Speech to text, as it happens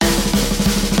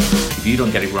If you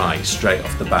don't get it right straight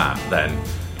off the bat, then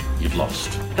you've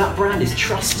lost. That brand is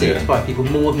trusted by people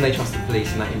more than they trust the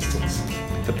police in that instance.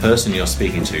 The person you're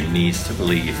speaking to needs to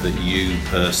believe that you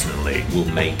personally will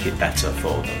make it better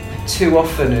for them. Too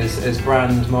often as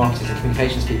brand marketers and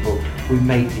communications people, we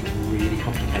make things really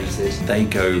complicated. They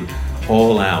go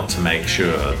all out to make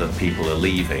sure that people are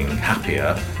leaving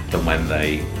happier than when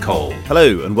they call.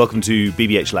 Hello and welcome to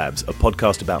BBH Labs, a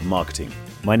podcast about marketing.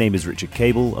 My name is Richard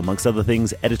Cable, amongst other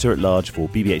things, editor-at-large for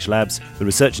BBH Labs, the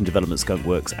research and development skunk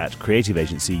works at creative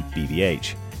agency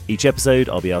BBH. Each episode,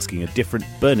 I'll be asking a different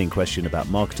burning question about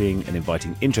marketing and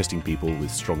inviting interesting people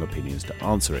with strong opinions to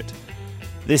answer it.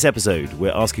 This episode, we're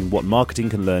asking what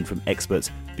marketing can learn from experts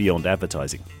beyond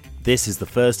advertising. This is the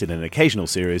first in an occasional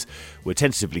series we're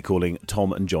tentatively calling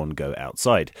Tom and John Go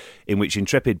Outside, in which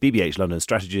intrepid BBH London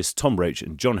strategists Tom Roach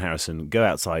and John Harrison go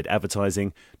outside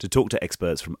advertising to talk to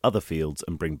experts from other fields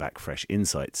and bring back fresh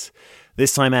insights.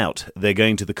 This time out, they're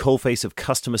going to the coalface of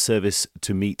customer service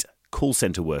to meet call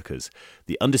centre workers,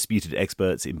 the undisputed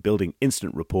experts in building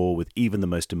instant rapport with even the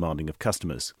most demanding of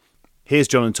customers. Here's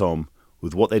John and Tom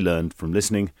with what they learned from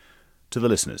listening to the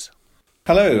listeners.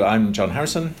 Hello, I'm John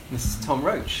Harrison. This is Tom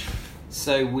Roach.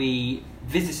 So we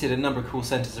visited a number of call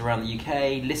centres around the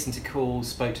UK, listened to calls,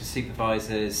 spoke to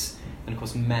supervisors, and of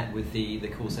course met with the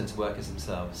call centre workers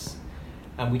themselves.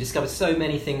 And we discovered so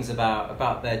many things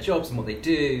about their jobs and what they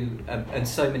do, and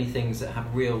so many things that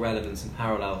have real relevance and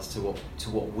parallels to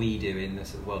what we do in the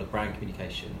sort of world of brand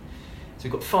communication. So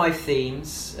we've got 5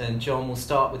 themes, and John will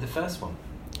start with the first one.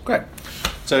 Great.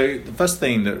 So the first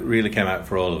thing that really came out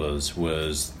for all of us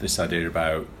was this idea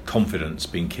about confidence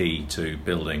being key to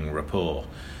building rapport.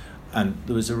 And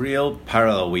there was a real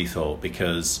parallel, we thought,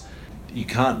 because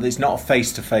there's not a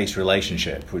face-to-face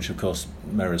relationship, which of course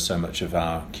mirrors so much of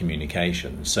our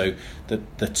communication. So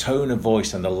the tone of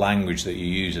voice and the language that you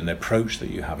use and the approach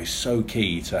that you have is so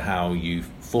key to how you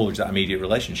forge that immediate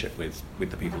relationship with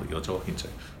the people that you're talking to.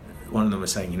 One of them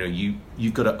was saying,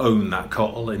 you've got to own that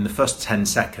call. In the first 10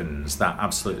 seconds, that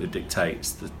absolutely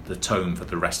dictates the tone for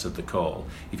the rest of the call.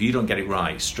 If you don't get it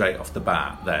right straight off the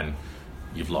bat, then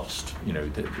you've lost.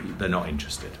 They're not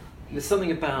interested. There's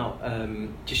something about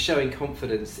just showing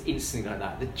confidence instantly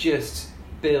like that just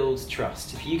builds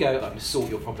trust. If you go, I'm going to sort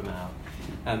your problem out,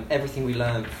 everything we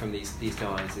learn from these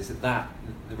guys is that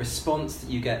the response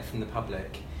that you get from the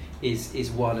public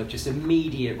is one of just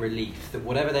immediate relief that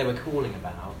whatever they were calling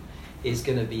about is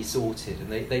going to be sorted, and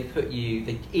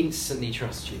they instantly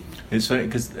trust you. It's funny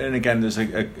because, and again, there's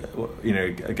a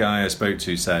guy I spoke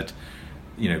to said,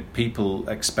 people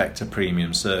expect a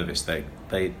premium service.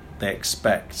 They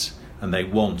expect and they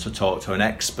want to talk to an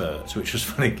expert, which was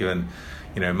funny given,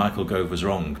 Michael Gove was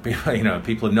wrong.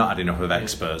 People have not had enough of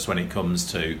experts when it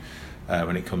comes to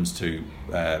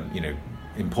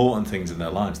important things in their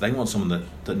lives. They want someone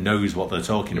that knows what they're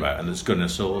talking about and that's going to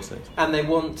sort it. And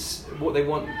what they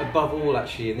want above all,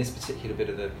 actually, in this particular bit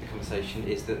of the conversation,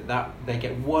 is that they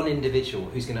get one individual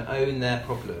who's going to own their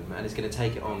problem and is going to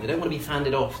take it on. They don't want to be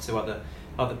handed off to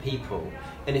other people.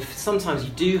 And if sometimes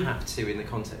you do have to, in the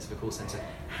context of a call centre,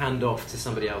 hand off to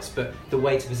somebody else, but the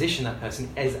way to position that person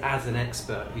is as an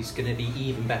expert who's going to be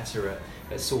even better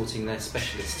at sorting their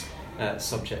specialist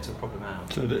subject or problem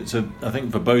out. So I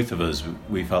think for both of us,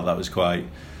 we felt that was quite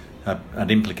had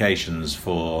implications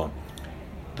for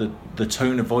the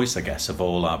tone of voice, I guess, of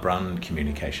all our brand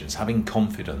communications. Having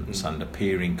confidence and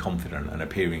appearing confident and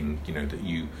appearing, that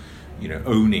you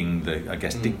owning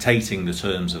dictating the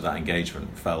terms of that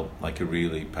engagement felt like a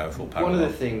really powerful parallel. One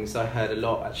of the things I heard a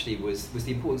lot actually was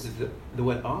the importance of the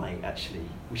word I, actually,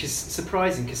 which is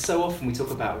surprising because so often we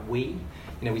talk about we.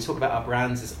 We talk about our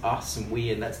brands as us and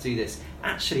we and let's do this.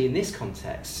 Actually, in this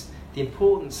context, the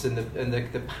importance and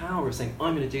the power of saying,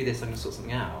 I'm going to do this, I'm going to sort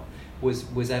something out,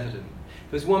 was evident.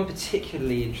 There was one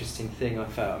particularly interesting thing I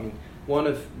felt. One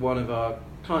of our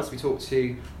clients we talked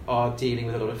to are dealing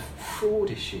with a lot of fraud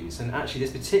issues, and actually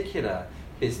this particular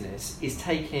business is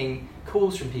taking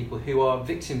calls from people who are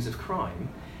victims of crime,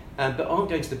 but aren't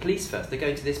going to the police first. They're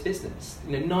going to this business.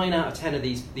 9 out of 10 of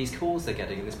these calls they're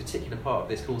getting in this particular part of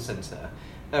this call centre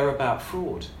are about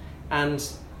fraud, and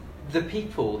the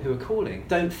people who are calling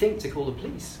don't think to call the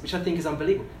police, which I think is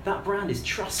unbelievable. That brand is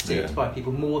trusted by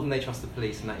people more than they trust the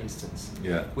police in that instance,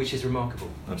 which is remarkable.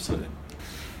 Absolutely.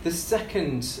 The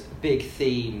second big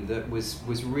theme that was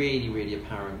really, really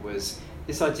apparent was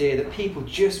this idea that people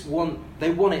just want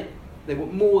it. They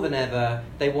want more than ever.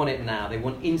 They want it now. They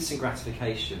want instant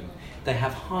gratification. They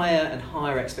have higher and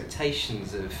higher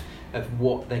expectations of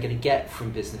what they're going to get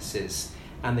from businesses,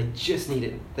 and they just need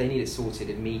it. They need it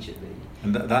sorted immediately.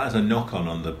 And that has a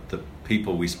knock-on the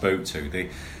people we spoke to.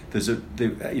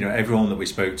 everyone that we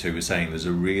spoke to was saying there's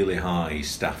a really high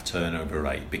staff turnover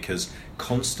rate because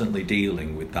constantly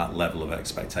dealing with that level of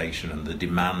expectation and the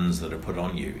demands that are put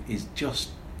on you is just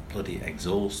bloody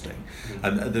exhausting.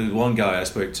 And there was one guy I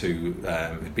spoke to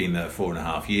who'd been there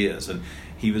 4.5 years, and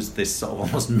he was this sort of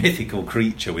almost mythical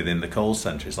creature within the call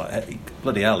centre. It's like, hey,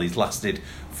 bloody hell, he's lasted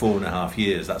 4.5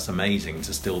 years. That's amazing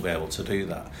to still be able to do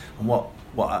that. And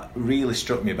what really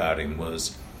struck me about him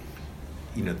was,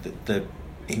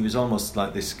 he was almost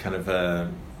like this kind of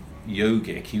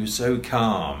yogic. He was so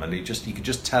calm, and you could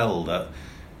just tell that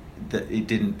it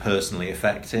didn't personally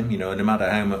affect him. No matter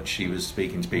how much he was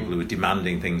speaking to people who were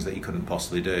demanding things that he couldn't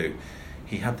possibly do,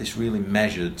 he had this really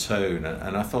measured tone,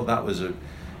 and I thought that was a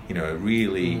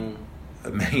really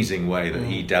amazing way that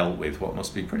he dealt with what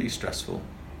must be pretty stressful.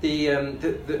 An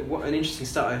interesting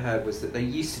stat I heard was that they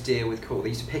used to deal with calls. They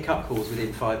used to pick up calls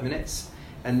within 5 minutes,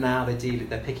 and now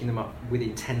they're picking them up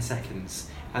within 10 seconds.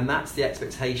 And that's the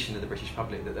expectation of the British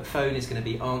public, that the phone is going to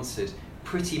be answered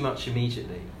pretty much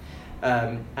immediately.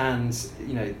 And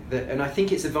I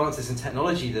think it's advances in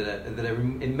technology that are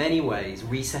in many ways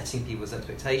resetting people's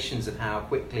expectations of how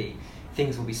quickly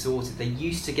things will be sorted. They're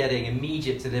used to getting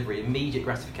immediate delivery, immediate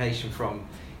gratification from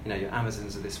your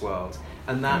Amazons of this world,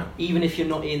 and that even if you're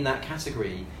not in that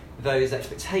category, those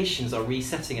expectations are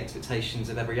resetting expectations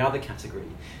of every other category.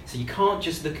 So you can't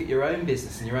just look at your own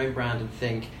business and your own brand and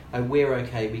think, oh, we're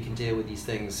okay, we can deal with these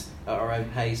things at our own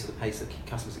pace, or the pace that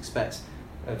customers expect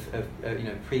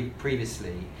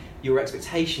previously. Your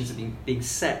expectations are being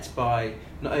set by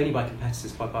not only by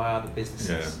competitors but by other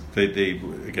businesses. Yeah,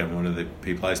 again, one of the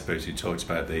people I spoke to talked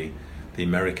about the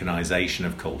Americanisation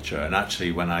of culture, and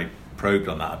actually when I probed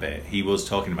on that a bit, he was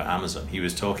talking about Amazon. He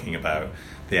was talking about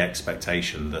the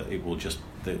expectation that it will just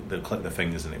they'll click their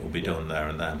fingers and it will be done there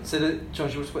and then. So, John,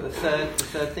 do you want to put the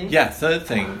third thing? Yeah, third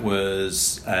thing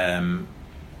was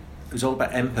it was all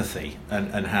about empathy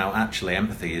and how actually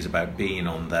empathy is about being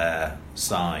on their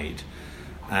side.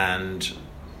 And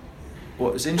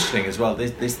what was interesting as well, the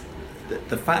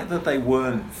fact that they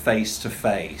weren't face to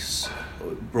face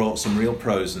brought some real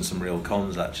pros and some real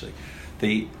cons. Actually,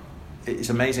 it's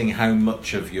amazing how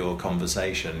much of your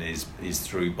conversation is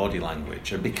through body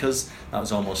language, and because that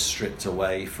was almost stripped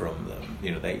away from them,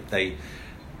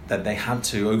 they had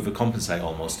to overcompensate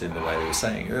almost in the way they were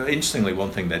saying. Interestingly,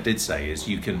 one thing they did say is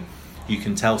you can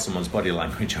tell someone's body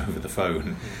language over the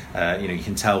phone. You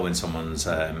can tell when someone's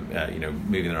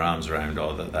moving their arms around,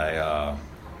 or that they are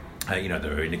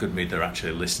they're in a good mood, they're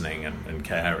actually listening and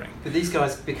caring. But these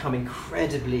guys become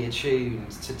incredibly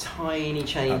attuned to tiny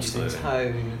changes in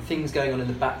tone, things going on in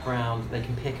the background that they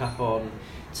can pick up on,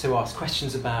 to ask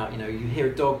questions about. You hear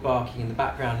a dog barking in the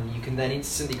background, and you can then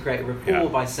instantly create a rapport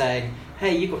by saying,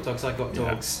 hey, you've got dogs, I've got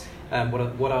dogs.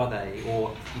 What are they?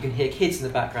 Or you can hear kids in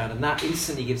the background, and that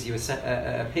instantly gives you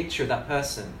a picture of that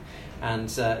person,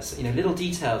 and little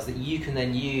details that you can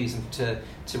then use to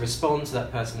respond to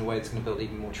that person in a way that's going to build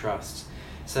even more trust.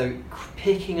 So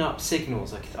picking up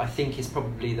signals, I think, is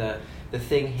probably the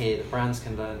thing here that brands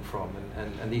can learn from,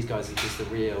 and these guys are just the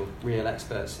real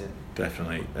experts in.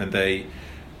 Definitely, and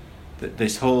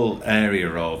this whole area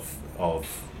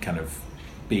of kind of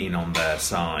being on their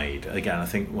side. Again, I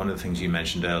think one of the things you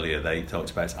mentioned earlier, they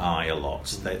talked about I a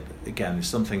lot. Again, it's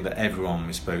something that everyone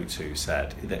we spoke to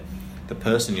said, that the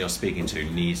person you're speaking to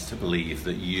needs to believe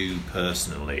that you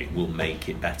personally will make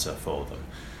it better for them.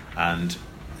 And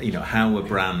how a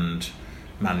brand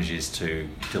manages to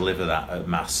deliver that at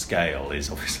mass scale is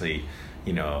obviously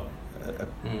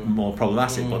more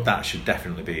problematic, but that should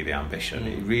definitely be the ambition.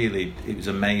 It was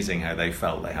amazing how they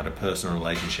felt they had a personal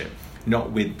relationship,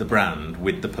 not with the brand,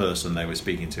 with the person they were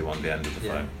speaking to on the end of the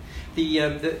phone.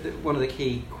 One of the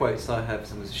key quotes I heard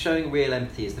was, showing real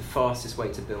empathy is the fastest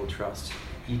way to build trust.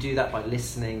 You do that by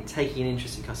listening, taking an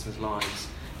interest in customers' lives,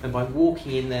 and by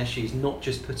walking in their shoes, not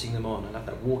just putting them on. I love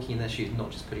that, walking in their shoes, not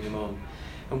just putting them on.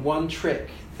 And one trick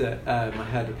that I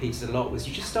heard repeated a lot was,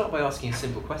 you just start by asking a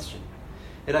simple question.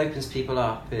 It opens people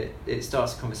up, it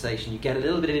starts a conversation, you get a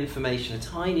little bit of information, a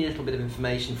tiny little bit of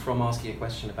information from asking a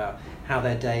question about how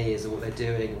their day is, or what they're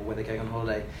doing, or where they're going on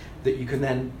holiday, that you can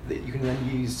then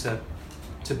use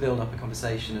to build up a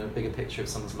conversation and a bigger picture of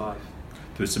someone's life.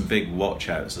 There were some big watch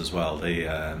outs as well. We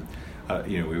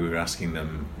were asking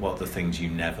them what are the things you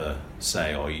never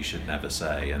say or you should never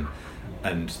say,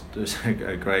 and there's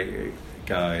a great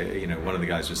guy, one of the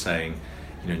guys was saying,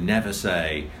 never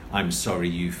say, I'm sorry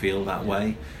you feel that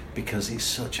way, because it's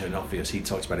such an obvious, he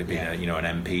talks about it being an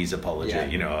MP's apology,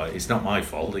 it's not my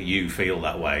fault that you feel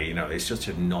that way, it's such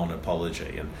a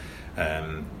non-apology.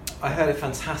 And I heard a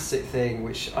fantastic thing,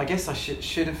 which I guess I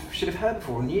should have heard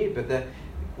before and knew, but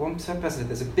one person said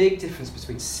there's a big difference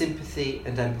between sympathy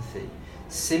and empathy.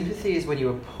 Sympathy is when you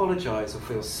apologise or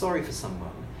feel sorry for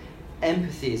someone.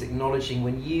 Empathy is acknowledging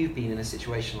when you've been in a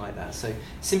situation like that. So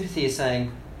sympathy is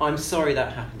saying, I'm sorry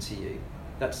that happened to you.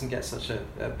 That doesn't get such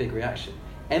a big reaction.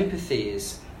 Empathy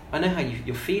is, I know how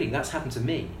you're feeling, that's happened to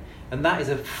me. And that is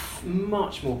a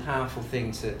much more powerful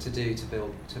thing to do to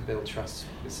build trust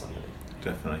with somebody.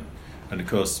 Definitely. And of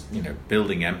course,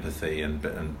 building empathy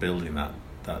and building that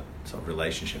sort of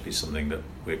relationship is something that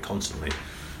we're constantly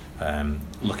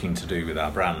looking to do with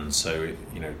our brands. So it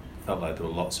felt like there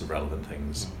were lots of relevant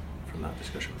things from that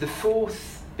discussion. The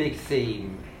fourth big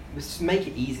theme was to make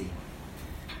it easy.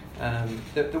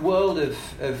 The world of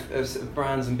sort of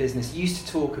brands and business used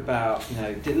to talk about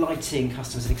delighting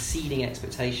customers and exceeding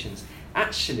expectations.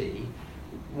 Actually,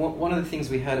 one of the things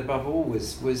we heard above all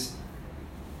was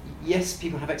yes,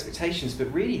 people have expectations,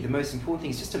 but really the most important thing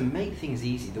is just to make things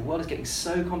easy. The world is getting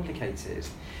so complicated,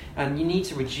 and you need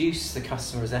to reduce the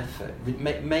customer's effort,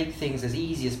 make things as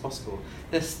easy as possible.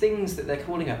 There's things that they're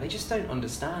calling out, they just don't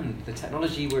understand the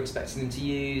technology we're expecting them to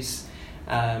use,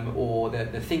 or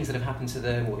the things that have happened to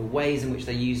them, or the ways in which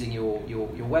they're using your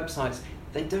websites.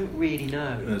 They don't really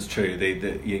know. That's true.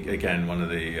 Again, one of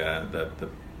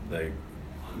the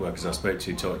workers I spoke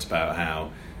to talked about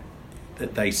how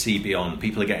that they see beyond.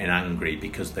 People are getting angry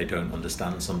because they don't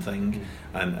understand something,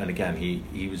 and again,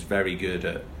 he was very good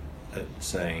at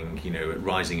saying, at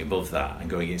rising above that and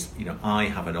going, I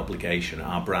have an obligation,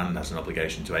 our brand has an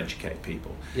obligation to educate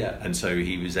people. Yeah. And so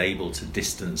he was able to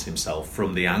distance himself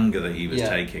from the anger that he was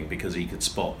taking, because he could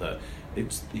spot that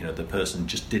it's the person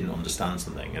just didn't understand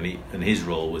something, and his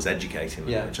role was educating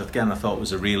them, which again I thought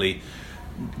was a really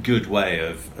good way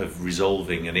of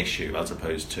resolving an issue, as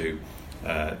opposed to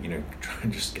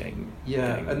trying just getting.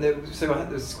 And so I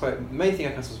had this quote. The main thing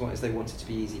our customers want is they want it to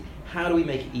be easy. How do we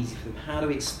make it easy for them? How do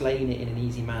we explain it in an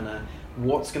easy manner?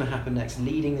 What's going to happen next?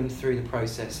 Leading them through the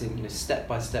process in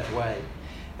step-by-step way,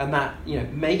 and that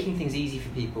making things easy for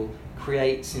people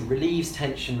relieves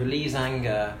tension, relieves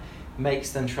anger,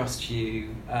 makes them trust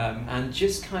you, and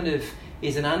just kind of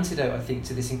is an antidote, I think,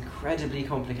 to this incredibly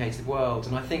complicated world.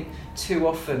 And I think too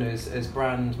often as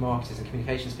brand marketers and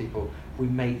communications people, we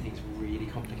make things really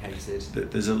complicated.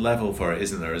 There's a level for it,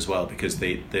 isn't there, as well? Because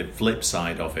the flip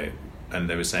side of it, and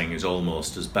they were saying, is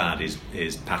almost as bad,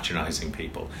 is patronising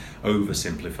people,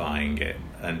 oversimplifying it,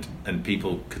 and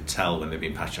people could tell when they've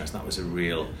been patronised. That was a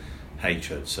real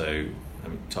hatred. So,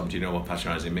 Tom, do you know what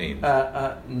patronising means?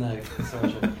 No,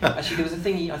 sorry, John. Actually, there was a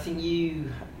thing I think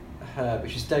you heard,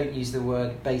 which is don't use the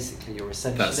word basically or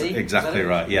essentially. That's exactly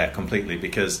right. Yeah, completely.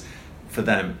 Because for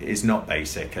them, it's not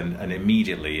basic, and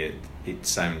immediately it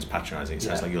sounds patronising. It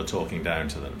sounds like you're talking down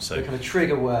to them. So the kind of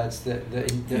trigger words that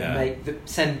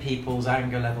send people's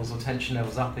anger levels or tension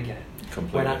levels up again.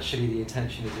 Completely. When actually the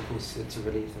intention is, of course, to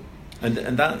relieve them.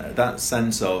 And that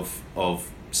sense of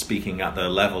speaking at their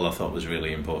level, I thought was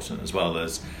really important, as well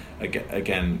as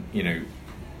again,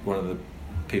 one of the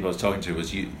people I was talking to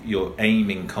was you're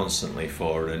aiming constantly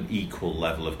for an equal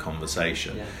level of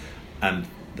conversation, and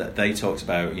that they talked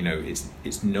about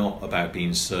it's not about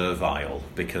being servile,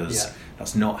 because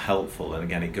that's not helpful. And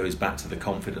again, it goes back to the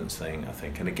confidence thing, I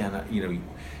think. And again,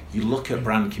 you look at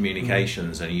brand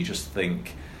communications and you just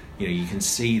think, you can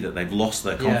see that they've lost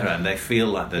their confidence and they feel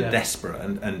like they're desperate,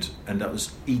 and that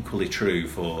was equally true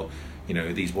for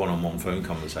these one-on-one phone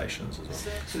conversations as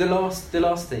well. So the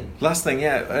last thing,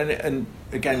 and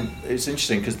again, it's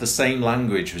interesting because the same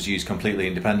language was used completely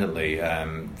independently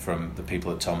from the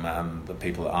people that Tom met and the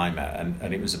people that I met,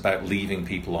 and it was about leaving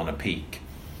people on a peak.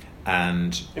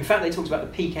 And in fact, they talked about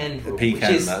the peak end rule.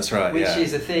 That's right. Which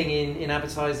is a thing in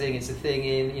advertising. It's a thing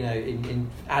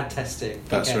in ad testing.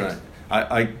 That's right.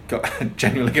 I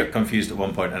genuinely got confused at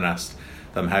one point and asked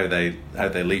them how they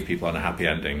leave people on a happy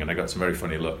ending, and I got some very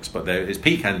funny looks. But his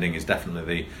peak ending is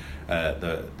definitely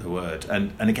the word,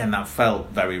 and again that felt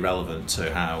very relevant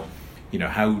to how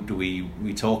how do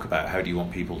we talk about how do you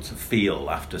want people to feel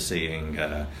after seeing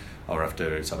or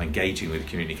after sort of engaging with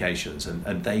communications,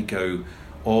 and they go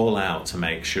all out to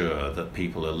make sure that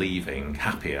people are leaving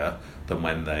happier than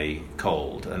when they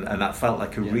called, and that felt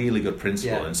like a really good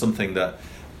principle and something that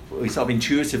we sort of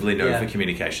intuitively know for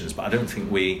communications, but I don't think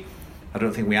we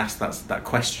asked that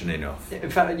question enough. In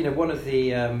fact, one of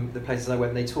the places I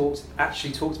went, they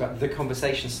actually talked about the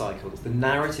conversation cycle. It's the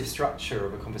narrative structure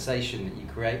of a conversation that you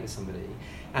create with somebody,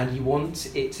 and you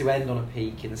want it to end on a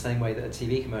peak in the same way that a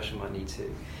TV commercial might need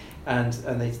to. And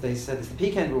they said this, the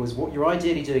peak end rule is what you're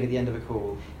ideally doing at the end of a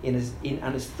call in as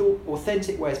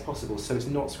authentic way as possible, so it's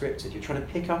not scripted. You're trying to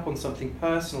pick up on something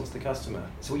personal to the customer.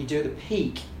 So what you do at the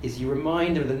peak is you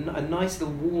remind them of a nice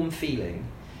little warm feeling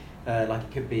Like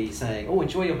it could be saying, "Oh,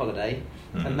 enjoy your holiday,"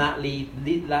 and that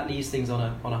leaves things on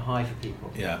a high for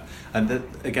people. Yeah, and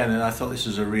again, I thought this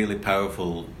was a really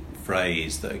powerful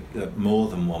phrase that more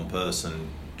than one person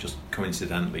just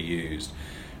coincidentally used,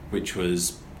 which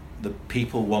was the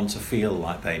people want to feel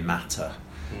like they matter.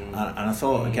 And I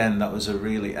thought again that was a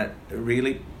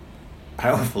really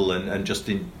powerful and just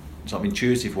sort of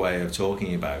intuitive way of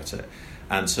talking about it.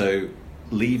 And so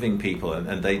leaving people,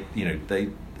 and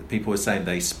people were saying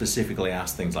they specifically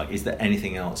asked things like, "Is there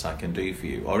anything else I can do for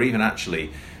you?" Or even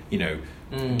actually,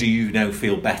 do you now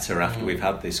feel better after we've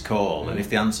had this call? And if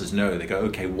the answer's no, they go,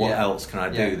 "Okay, what else can I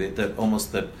do?"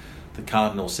 Almost the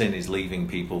cardinal sin is leaving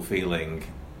people feeling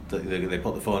that they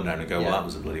put the phone down and go, "Well, that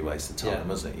was a bloody waste of time,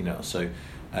 wasn't it?" So,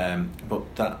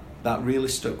 but that really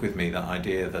stuck with me. That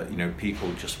idea that people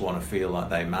just want to feel like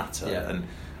they matter,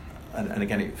 and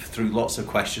again, it threw lots of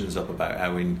questions up about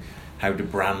how do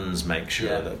brands make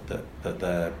sure that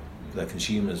their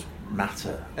consumers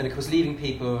matter. And of course, leaving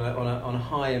people on a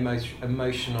high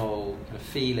emotional kind of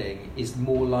feeling is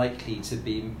more likely to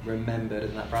be remembered,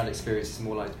 and that brand experience is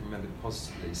more likely to be remembered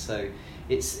positively. So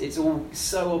it's all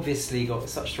so obviously got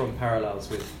such strong parallels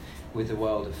with the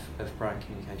world of brand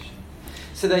communication.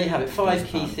 So there you have it, 5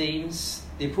 key themes: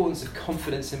 the importance of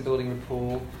confidence in building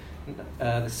rapport.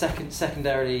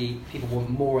 Secondarily, people want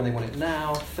more and they want it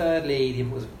now. Thirdly, the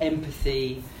importance of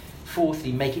empathy.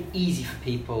 Fourthly, make it easy for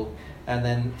people. And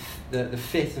then the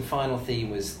fifth and final theme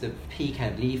was the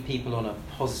PCAN, leave people on a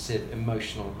positive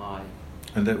emotional high.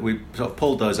 And that we sort of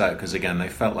pulled those out because, again, they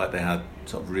felt like they had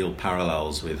sort of real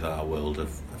parallels with our world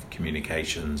of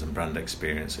communications and brand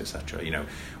experience, etc.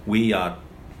 We are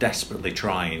desperately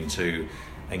trying to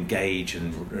engage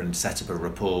and set up a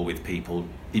rapport with people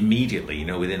immediately,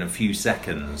 within a few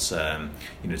seconds, to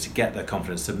get their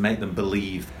confidence, to make them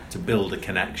believe, to build a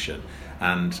connection.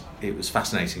 And it was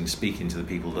fascinating speaking to the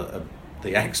people that are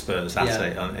the experts at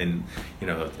it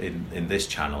in this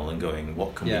channel and going,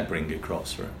 what can we bring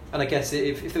across for it? And I guess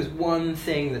if there was one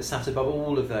thing that sat above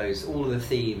all of the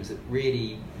themes, that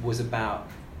really was about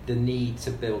the need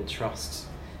to build trust.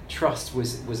 Trust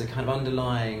was a kind of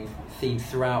underlying theme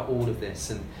throughout all of this,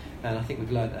 and I think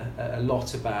we've learned a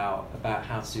lot about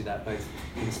how to do that, both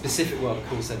in the specific world of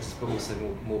call centres, but also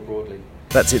more broadly.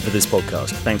 That's it for this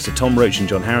podcast. Thanks to Tom Roach and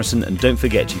John Harrison, and don't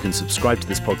forget you can subscribe to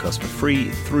this podcast for free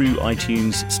through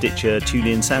iTunes, Stitcher,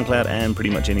 TuneIn, SoundCloud, and pretty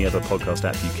much any other podcast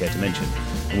app you care to mention,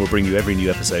 and we'll bring you every new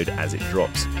episode as it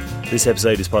drops. This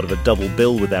episode is part of a double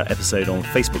bill with our episode on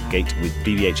Facebook Gate with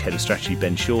BBH Head of Strategy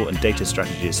Ben Shaw and data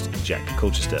strategist Jack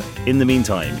Colchester. In the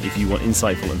meantime, if you want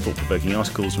insightful and thought-provoking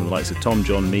articles from the likes of Tom,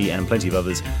 John, me and plenty of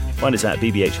others, find us at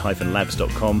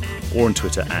bbh-labs.com or on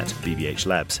Twitter at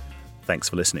bbhlabs. Thanks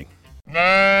for listening.